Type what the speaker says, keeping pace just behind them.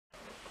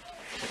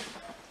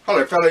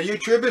Hello fellow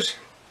YouTubers,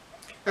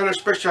 and a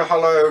special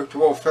hello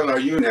to all fellow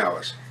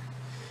YouNowers.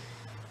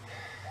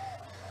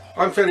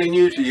 I'm fairly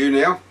new to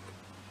YouNow.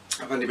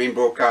 I've only been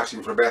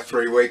broadcasting for about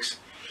 3 weeks,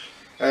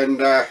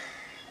 and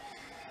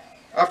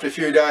after a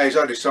few days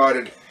I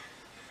decided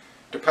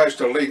to post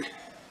a link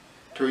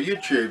to a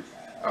YouTube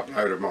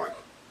upload of mine.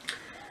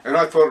 And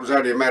I thought it was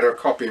only a matter of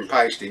copy and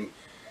pasting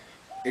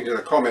into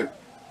the comment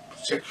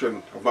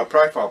section of my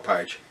profile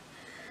page.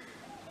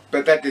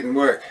 But that didn't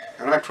work,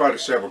 and I tried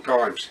it several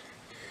times.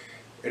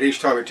 And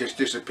each time it just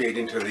disappeared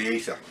into the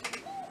ether.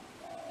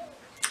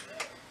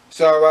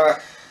 So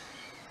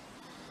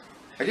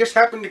I just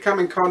happened to come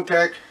in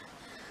contact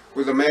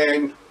with a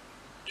man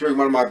during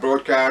one of my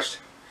broadcasts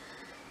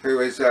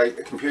who is a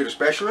computer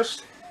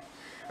specialist,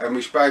 and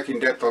we spoke in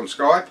depth on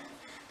Skype,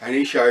 and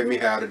he showed me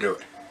how to do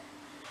it.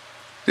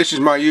 This is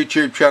my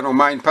YouTube channel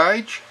main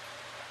page.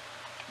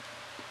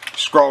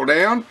 Scroll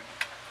down,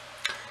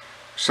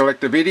 select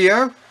the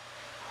video,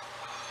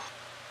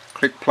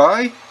 click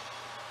play,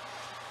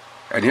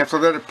 and you have to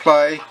let it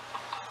play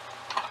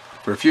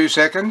for a few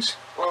seconds.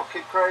 Wild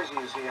Kid Crazy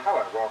is here.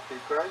 Hello, Wild Kid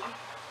Crazy.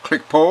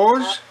 Click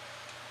pause.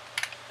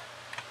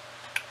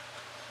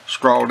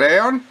 Scroll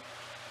down.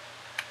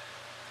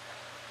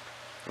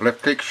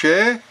 Left click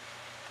share.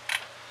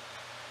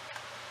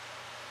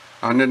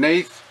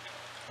 Underneath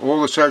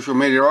all the social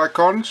media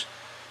icons,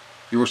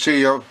 you will see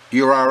your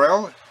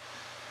URL.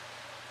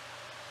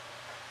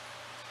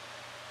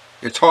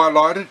 It's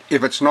highlighted.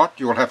 If it's not,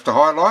 you will have to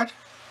highlight.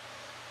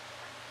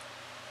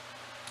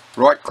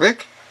 Right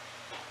click,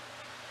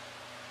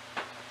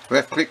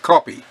 left click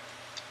copy.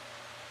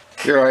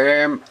 Here I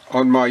am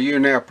on my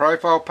YouNow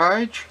profile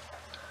page.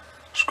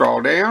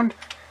 Scroll down,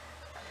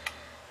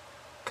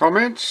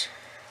 comments,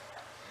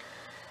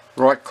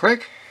 right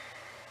click,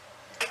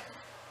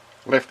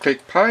 left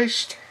click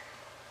paste,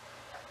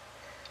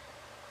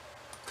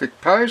 click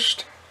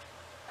post,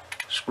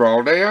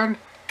 scroll down,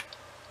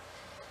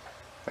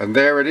 and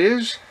there it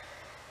is.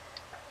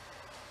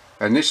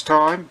 And this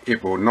time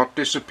it will not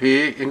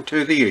disappear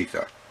into the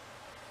ether.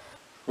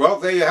 Well,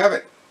 there you have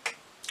it.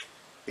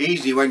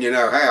 Easy when you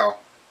know how.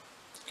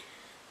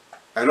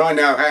 And I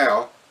know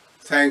how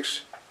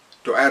thanks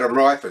to Adam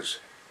Reifers,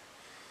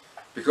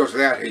 because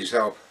without his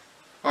help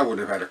I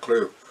wouldn't have had a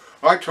clue.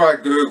 I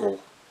tried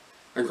Google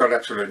and got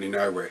absolutely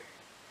nowhere.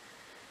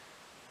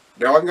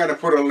 Now I'm going to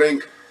put a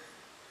link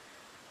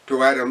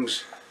to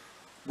Adam's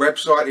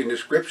website in the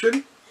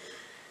description,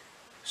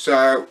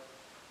 so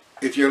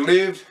if you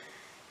live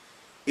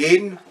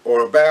in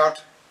or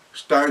about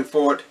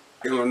Stonefort,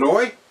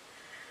 Illinois,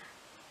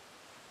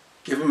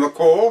 give him a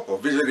call or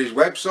visit his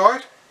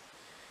website.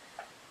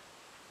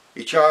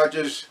 He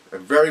charges a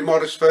very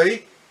modest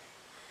fee.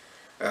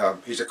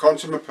 He's a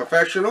consummate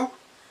professional,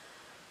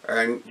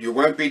 and you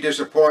won't be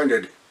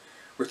disappointed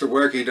with the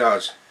work he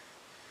does.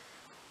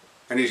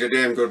 And he's a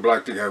damn good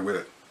bloke to go with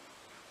it.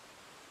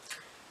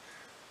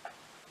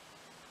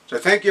 So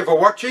thank you for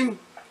watching,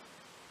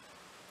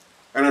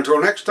 and until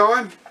next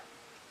time,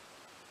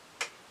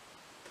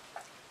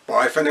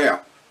 bye for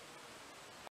now.